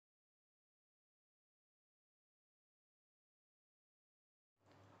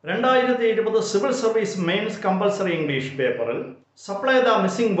2020 civil service mains compulsory English പേപ്പറിൽ supply the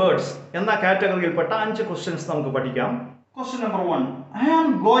missing words എന്ന കാറ്റഗറിയിൽപ്പെട്ട 5 questions നമുക്ക് പഠിക്കാം. Question number 1, I am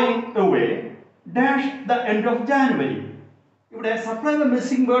going away dash the end of January. ഇവിടെ supply the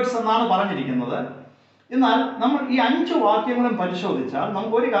missing words എന്നാണ് പറഞ്ഞിരിക്കുന്നത്. എന്നാൽ നമ്മൾ ഈ 5 വാക്യങ്ങളും പരിശോധിച്ചാൽ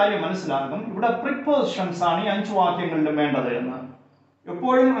നമുക്ക് ഒരു കാര്യം മനസ്സിലാകും, ഇവിടെ പ്രിപ്പോസിഷൻസ് ആണ് ഈ 5 വാക്യങ്ങളിലും വേണ്ടത് എന്ന്.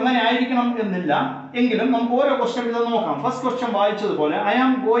 എപ്പോഴും അങ്ങനെ ആയിരിക്കണം എന്നില്ല, എങ്കിലും നമുക്ക് ഓരോ ക്വസ്റ്റ്യൻ ഇത് നോക്കാം. First question വായിച്ചതുപോലെ I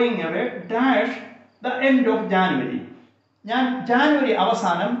am going away dash the end of January. ഞാൻ ജാനുവരി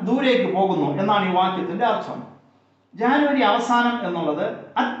അവസാനം ദൂരേക്ക് പോകുന്നു എന്നാണ് ഈ വാക്യത്തിന്റെ അർത്ഥം. ജാനുവരി അവസാനം എന്നുള്ളത്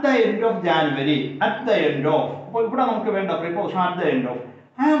at the end of January, at the end of. അപ്പോൾ ഇവിടെ നമുക്ക് വേണ്ട preposition at the end of.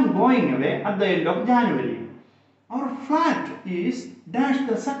 I am going away at the end of January. Our flat is dash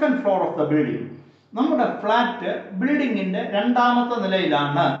the second floor of the building. നമ്മുടെ flat ബിൽഡിങ്ങിന്റെ 2ാമത്തെ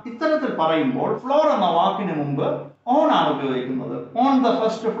നിലയിലാണ്. ഇത്തരത്തിൽ പറയുമ്പോൾ floor എന്ന വാക്കിന് മുമ്പ് ഓൺ ആണ് ഉപയോഗിക്കുന്നത്. On the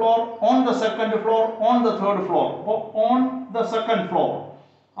first floor, on the second floor, on the third floor. അപ്പോൾ on the second floor.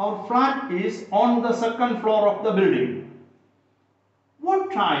 Our flat is on the second floor of the building. What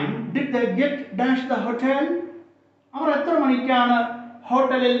time did they get dash the hotel. അവർ എത്ര മണിക്കാണ്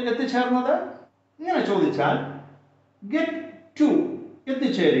ഹോട്ടലിൽ എത്തിച്ചേർന്നത്? ഇങ്ങനെ ചോദിച്ചാൽ get to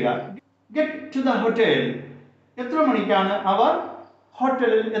എത്തിച്ചേരുക, get to the hotel. എത്ര മണിക്കാണ് അവർ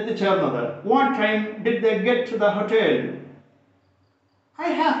ഹോട്ടലിൽ എത്തിച്ചേർന്നത്? What time did they get to the hotel. I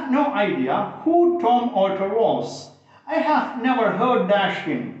have no idea who Tom alter was. I have never heard dash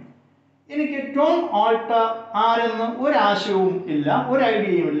him. എനിക്ക് ടോം ഓൾട്ടർ ആരെന്ന് ഒരാശയവും ഇല്ല, ഒരു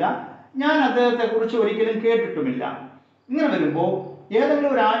ഐഡിയയും ഇല്ല. ഞാൻ അദ്ദേഹത്തെ കുറിച്ച് ഒരിക്കലും കേട്ടിട്ടുമില്ല. ഇങ്ങനെ വരുമ്പോൾ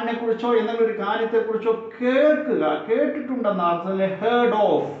ഏതെങ്കിലും ഒരു ആളിനെ കുറിച്ചോ എന്തെങ്കിലും ഒരു കാര്യത്തെക്കുറിച്ചോ കേൾക്കുക, കേട്ടിട്ടുണ്ടെന്ന അർത്ഥത്തിൽ heard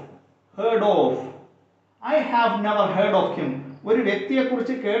of. Heard of. I have never heard of him. ഒരു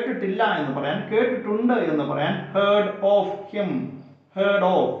വ്യക്തിയെക്കുറിച്ച് കേട്ടിട്ടില്ല എന്ന് പറയാൻ, കേട്ടിട്ടുണ്ട് എന്ന് പറയാൻ heard of him. Heard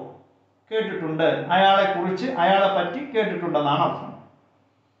of, കേട്ടിട്ടുണ്ട്, അയാളെ കുറിച്ച്, അയാളെ പറ്റി കേട്ടിട്ടുണ്ടെന്നാണ് അർത്ഥം.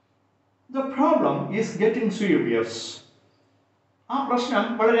 The problem is getting serious. ആ പ്രശ്നം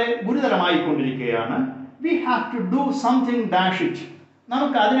വളരെ ഗുരുതരമായിക്കൊണ്ടിരിക്കുകയാണ്. We have to do something dash it.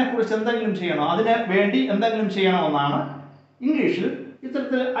 നമുക്ക് അതിനെക്കുറിച്ച് എന്തെങ്കിലും ചെയ്യണം, അതിന് വേണ്ടി എന്തെങ്കിലും ചെയ്യണമെന്നാണ് ഇംഗ്ലീഷിൽ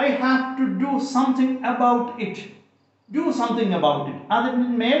ഇത്തരത്തിൽ I have to do something about it. Do something about it.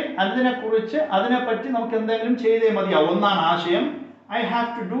 അതിന്മേൽ, അതിനെക്കുറിച്ച്, അതിനെപ്പറ്റി നമുക്ക് എന്തെങ്കിലും ചെയ്തേ മതിയാവും ഒന്നാണ് ആശയം. I have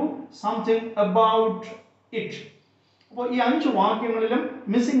to do something about it. അപ്പോൾ ഈ 5 വാക്യങ്ങളിലും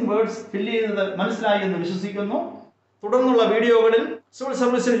മിസ്സിംഗ് വേർഡ്സ് ഫില്ല് ചെയ്തത് മനസ്സിലായി എന്ന് വിശ്വസിക്കുന്നു. തുടർന്നുള്ള വീഡിയോകളിൽ സിവിൽ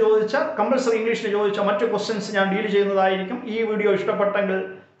സർവീസിന് ചോദിച്ച, കമ്പൽസറി ഇംഗ്ലീഷിന് ചോദിച്ച മറ്റ് ക്വസ്റ്റ്യൻസ് ഞാൻ ഡീൽ ചെയ്യുന്നതായിരിക്കും. ഈ വീഡിയോ ഇഷ്ടപ്പെട്ടെങ്കിൽ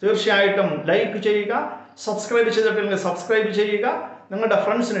തീർച്ചയായിട്ടും ലൈക്ക് ചെയ്യുക, സബ്സ്ക്രൈബ് ചെയ്തിട്ടില്ലെങ്കിൽ സബ്സ്ക്രൈബ് ചെയ്യുക, നിങ്ങളുടെ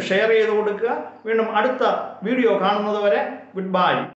ഫ്രണ്ട്സിന് ഷെയർ ചെയ്ത് കൊടുക്കുക. വീണ്ടും അടുത്ത വീഡിയോ കാണുന്നത് വരെ ഗുഡ് ബൈ.